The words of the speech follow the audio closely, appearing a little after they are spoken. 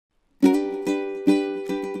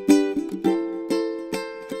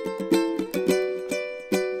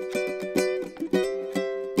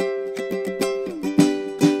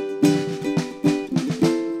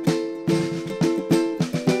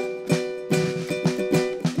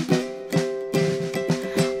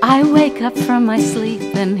I wake up from my sleep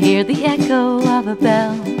and hear the echo of a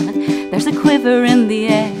bell. There's a quiver in the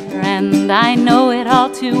air and I know it all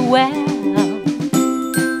too well.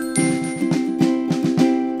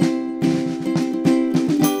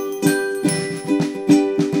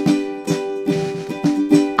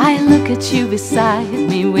 I look at you beside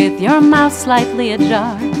me with your mouth slightly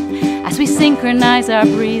ajar. As we synchronize our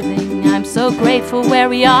breathing, I'm so grateful where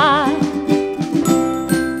we are.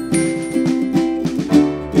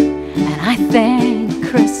 And I thank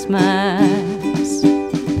Christmas.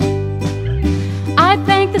 I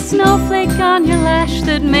thank the snowflake on your lash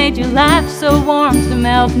that made you laugh so warm to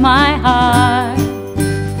melt my heart.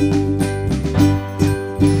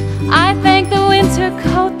 I thank the winter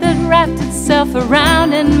coat that wrapped itself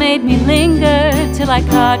around and made me linger till I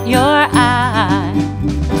caught your eye.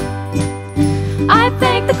 I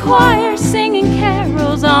thank the choir singing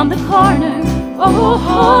carols on the corner, oh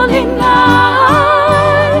holy night.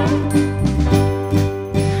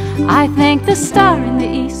 I thank the star in the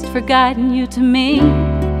east for guiding you to me,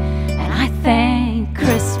 and I thank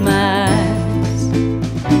Christmas.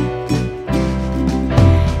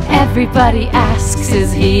 Everybody asks,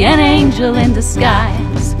 is he an angel in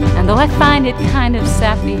disguise? And though I find it kind of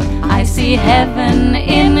sappy, I see heaven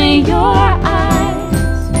in your eyes.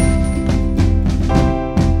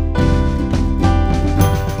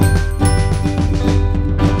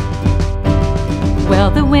 Well,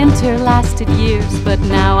 the winter lasted years, but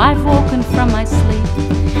now I've woken from my sleep.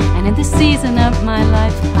 And in the season of my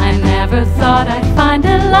life, I never thought I'd find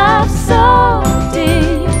a love so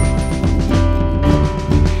deep.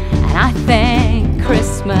 And I thank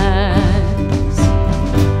Christmas.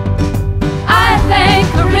 I thank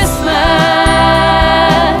Christmas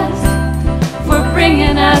for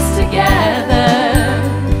bringing us together.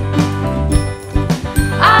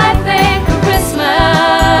 I thank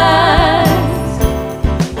Christmas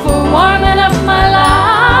for warming up my life.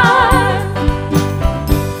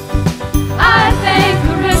 I thank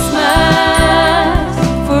Christmas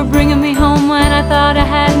for bringing me home when I thought I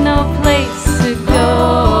had no place to go.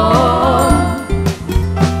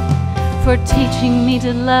 For teaching me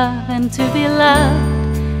to love and to be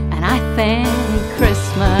loved, and I thank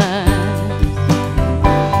Christmas.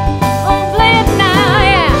 Oh, play it now,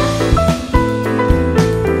 yeah.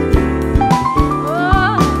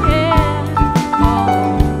 Oh, yeah. Oh.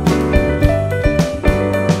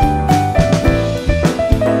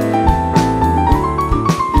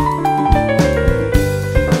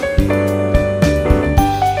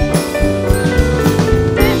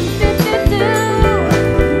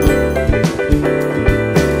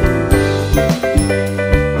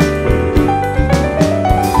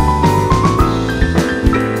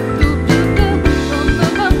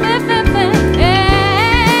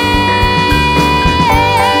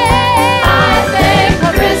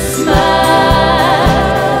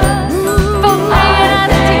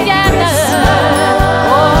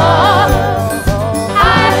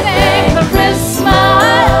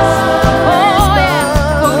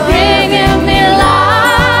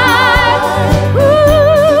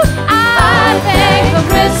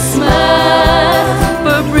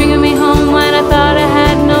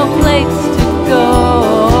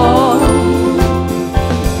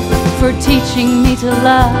 Teaching me to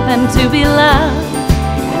love and to be loved,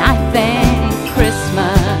 and I thank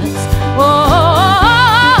Christmas. Oh,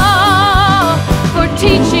 for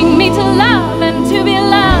teaching me to love and to be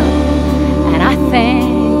loved, and I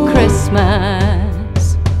thank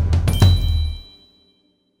Christmas.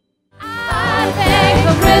 I thank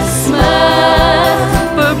Christmas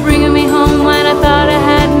for bringing me home when I thought I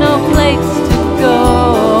had no place to go.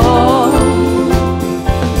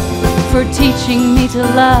 For teaching me to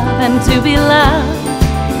love and to be loved,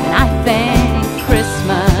 and I thank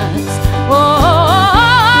Christmas. Oh,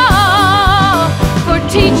 for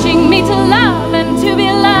teaching me to love and to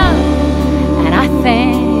be loved, and I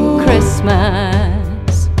thank